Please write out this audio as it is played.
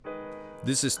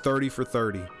This is 30 for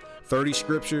 30. 30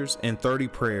 scriptures and 30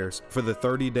 prayers for the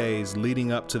 30 days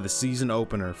leading up to the season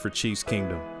opener for Chiefs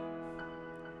Kingdom.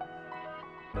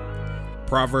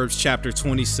 Proverbs chapter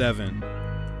 27,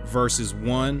 verses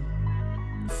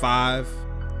 1, 5,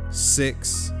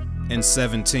 6, and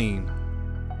 17.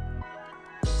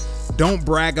 Don't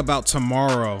brag about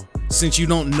tomorrow, since you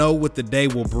don't know what the day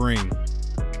will bring.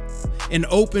 An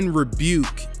open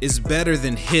rebuke is better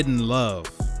than hidden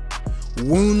love.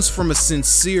 Wounds from a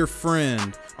sincere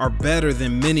friend are better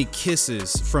than many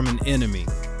kisses from an enemy.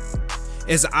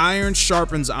 As iron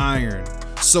sharpens iron,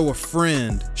 so a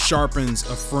friend sharpens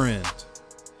a friend.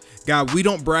 God, we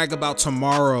don't brag about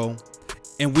tomorrow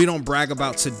and we don't brag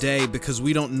about today because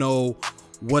we don't know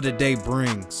what a day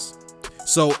brings.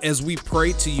 So as we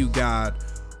pray to you, God,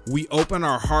 we open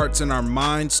our hearts and our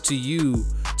minds to you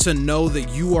to know that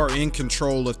you are in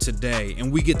control of today,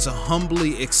 and we get to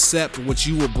humbly accept what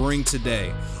you will bring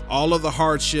today. All of the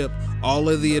hardship, all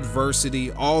of the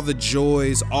adversity, all the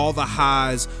joys, all the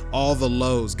highs, all the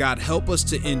lows. God, help us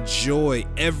to enjoy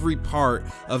every part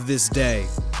of this day.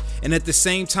 And at the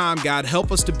same time, God,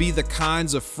 help us to be the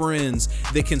kinds of friends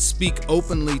that can speak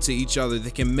openly to each other,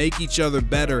 that can make each other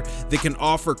better, that can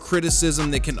offer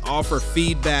criticism, that can offer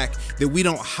feedback, that we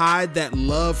don't hide that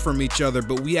love from each other,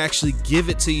 but we actually give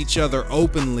it to each other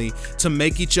openly to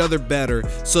make each other better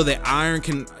so that iron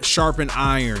can sharpen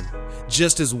iron,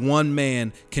 just as one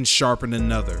man can sharpen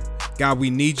another. God, we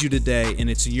need you today, and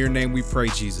it's in your name we pray,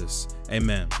 Jesus.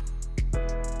 Amen.